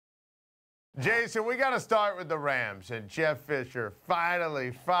Jason, we got to start with the Rams and Jeff Fisher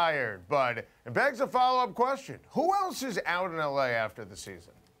finally fired. But it begs a follow-up question. Who else is out in L.A. after the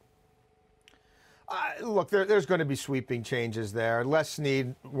season? Look, there's going to be sweeping changes there. Les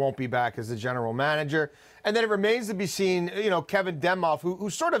Snead won't be back as the general manager. And then it remains to be seen, Kevin Demoff, who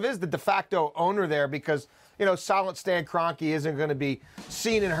sort of is the de facto owner there because, Silent Stan Kroenke isn't going to be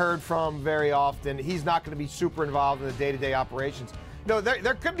seen and heard from very often. He's not going to be super involved in the day-to-day operations.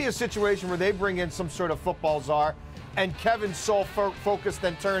 There could be a situation where they bring in some sort of football czar, and Kevin's sole focus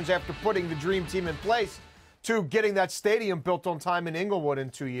then turns after putting the dream team in place to getting that stadium built on time in Inglewood in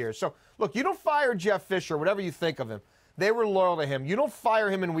 2 years. So, look, you don't fire Jeff Fisher, whatever you think of him. They were loyal to him. You don't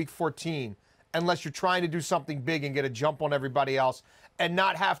fire him in Week 14 unless you're trying to do something big and get a jump on everybody else and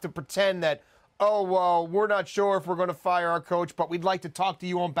not have to pretend that, oh, well, we're not sure if we're going to fire our coach, but we'd like to talk to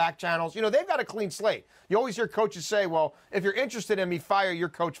you on back channels. They've got a clean slate. You always hear coaches say, well, if you're interested in me, fire your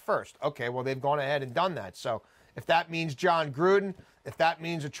coach first. Okay, well, they've gone ahead and done that. So if that means John Gruden, if that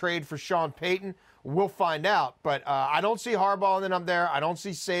means a trade for Sean Payton, we'll find out. But I don't see Harbaugh ending up there. I don't see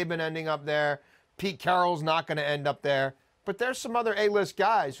Saban ending up there. Pete Carroll's not going to end up there. But there's some other A-list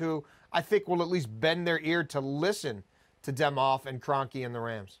guys who I think will at least bend their ear to listen to Demoff and Kroenke and the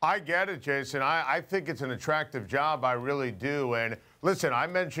Rams. I get it, Jason. I think it's an attractive job. I really do. And listen, I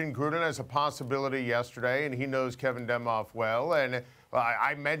mentioned Gruden as a possibility yesterday, and he knows Kevin Demoff well. And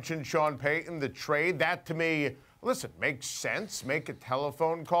I mentioned Sean Payton, the trade. That, to me, listen, makes sense. Make a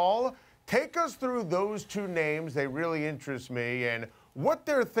telephone call. Take us through those two names. They really interest me. And what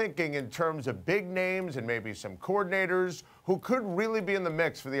they're thinking in terms of big names and maybe some coordinators who could really be in the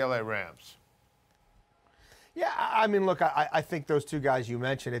mix for the L.A. Rams. Yeah, I mean, look, I think those two guys you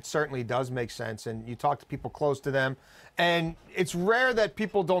mentioned, it certainly does make sense. And you talk to people close to them, and it's rare that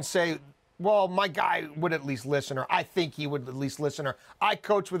people don't say, well, my guy would at least listen, or I think he would at least listen, or I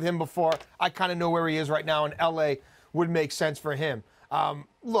coached with him before. I kind of know where he is right now, and L.A. would make sense for him.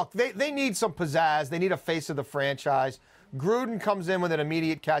 Look, they need some pizzazz. They need a face of the franchise. Gruden comes in with an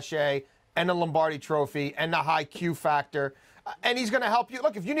immediate cachet and a Lombardi trophy and the high Q factor. And he's going to help you.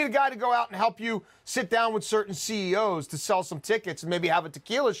 Look, if you need a guy to go out and help you sit down with certain CEOs to sell some tickets and maybe have a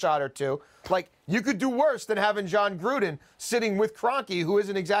tequila shot or two, like, you could do worse than having John Gruden sitting with Kroenke, who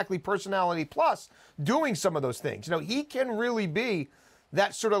isn't exactly personality plus, doing some of those things. He can really be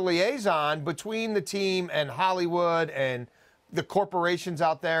that sort of liaison between the team and Hollywood and the corporations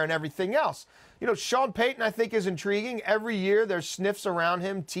out there and everything else. Sean Payton, I think, is intriguing. Every year there's sniffs around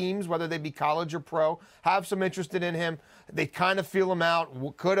him. Teams, whether they be college or pro, have some interest in him. They kind of feel him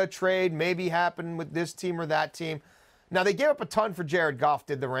out. Could a trade maybe happen with this team or that team? Now, they gave up a ton for Jared Goff,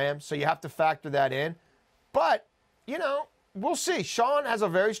 did the Rams, so you have to factor that in. But, we'll see. Sean has a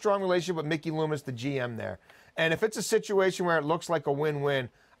very strong relationship with Mickey Loomis, the GM there. And if it's a situation where it looks like a win-win,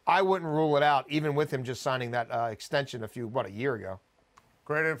 I wouldn't rule it out, even with him just signing that extension a year ago.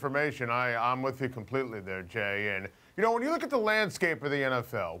 Great information. I'm with you completely there, Jay. And, when you look at the landscape of the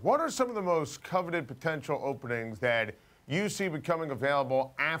NFL, what are some of the most coveted potential openings that you see becoming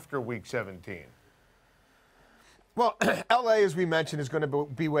available after Week 17? Well, L.A., as we mentioned, is going to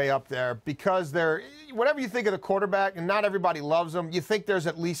be way up there because whatever you think of the quarterback, and not everybody loves him, you think there's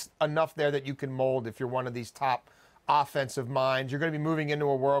at least enough there that you can mold if you're one of these top offensive minds. You're going to be moving into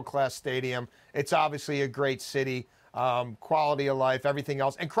a world-class stadium. It's obviously a great city, quality of life, everything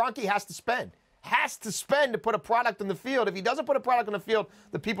else. And Kroenke has to spend to put a product on the field. If he doesn't put a product on the field,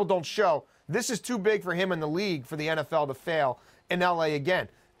 the people don't show. This is too big for him in the league for the NFL to fail in L.A. again.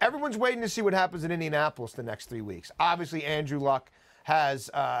 Everyone's waiting to see what happens in Indianapolis the next 3 weeks. Obviously, Andrew Luck has,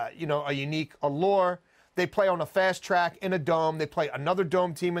 a unique allure. They play on a fast track in a dome. They play another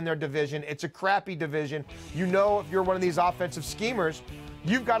dome team in their division. It's a crappy division. If you're one of these offensive schemers,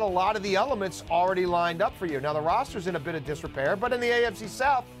 you've got a lot of the elements already lined up for you. Now, the roster's in a bit of disrepair, but in the AFC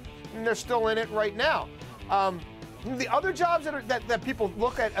South, they're still in it right now. The other jobs that people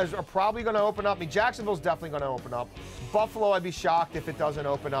look at as are probably going to open up, Jacksonville's definitely going to open up. Buffalo, I'd be shocked if it doesn't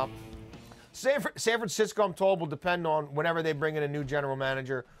open up. San Francisco, I'm told, will depend on whenever they bring in a new general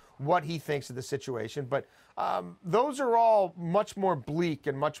manager, what he thinks of the situation. But those are all much more bleak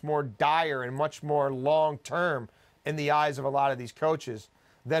and much more dire and much more long-term in the eyes of a lot of these coaches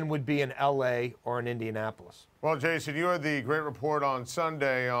than would be in L.A. or in Indianapolis. Well, Jason, you had the great report on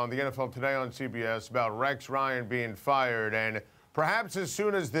Sunday on the NFL Today on CBS about Rex Ryan being fired, and perhaps as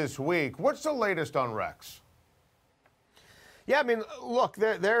soon as this week. What's the latest on Rex? Yeah, look,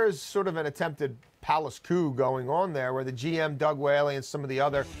 there is sort of an attempted palace coup going on there where the GM, Doug Whaley, and some of the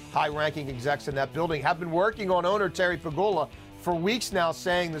other high-ranking execs in that building have been working on owner Terry Pegula for weeks now,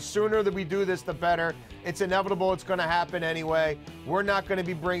 saying the sooner that we do this, the better. It's inevitable. It's going to happen anyway. We're not going to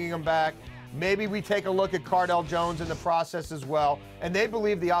be bringing him back. Maybe we take a look at Cardell Jones in the process as well. And they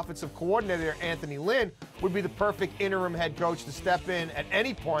believe the offensive coordinator, Anthony Lynn, would be the perfect interim head coach to step in at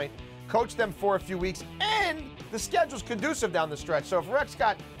any point, coach them for a few weeks, and the schedule's conducive down the stretch. So if Rex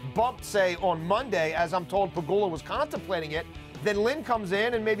got bumped, say, on Monday, as I'm told Pagula was contemplating it, then Lynn comes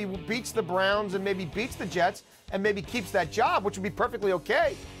in and maybe beats the Browns and maybe beats the Jets and maybe keeps that job, which would be perfectly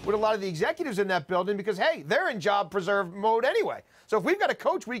okay with a lot of the executives in that building because, hey, they're in job preserve mode anyway. So if we've got a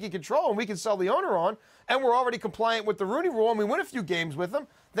coach we can control and we can sell the owner on and we're already compliant with the Rooney Rule and we win a few games with them,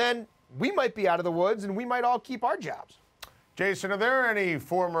 then we might be out of the woods and we might all keep our jobs. Jason, are there any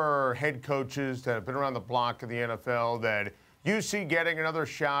former head coaches that have been around the block in the NFL that you see getting another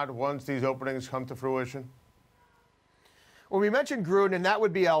shot once these openings come to fruition? Well, we mentioned Gruden, and that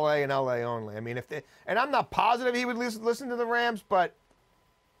would be L.A. and L.A. only. I mean, and I'm not positive he would listen to the Rams, but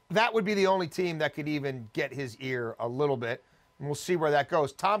that would be the only team that could even get his ear a little bit. And we'll see where that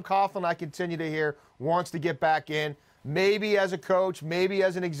goes. Tom Coughlin, I continue to hear, wants to get back in, maybe as a coach, maybe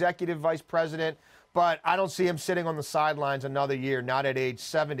as an executive vice president, but I don't see him sitting on the sidelines another year, not at age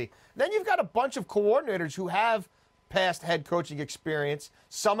 70. Then you've got a bunch of coordinators who have past head coaching experience.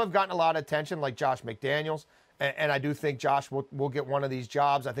 Some have gotten a lot of attention, like Josh McDaniels, and I do think Josh will get one of these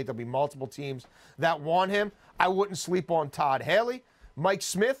jobs. I think there'll be multiple teams that want him. I wouldn't sleep on Todd Haley. Mike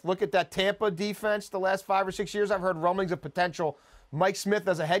Smith, look at that Tampa defense the last 5 or 6 years. I've heard rumblings of potential Mike Smith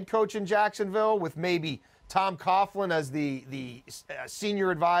as a head coach in Jacksonville with maybe Tom Coughlin as the senior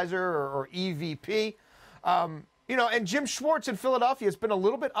advisor or EVP. And Jim Schwartz in Philadelphia has been a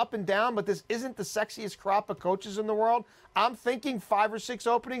little bit up and down, but this isn't the sexiest crop of coaches in the world. I'm thinking 5 or 6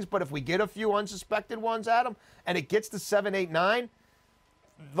 openings, but if we get a few unsuspected ones, Adam, and it gets to 7, 8, 9,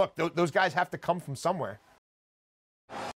 look, those guys have to come from somewhere.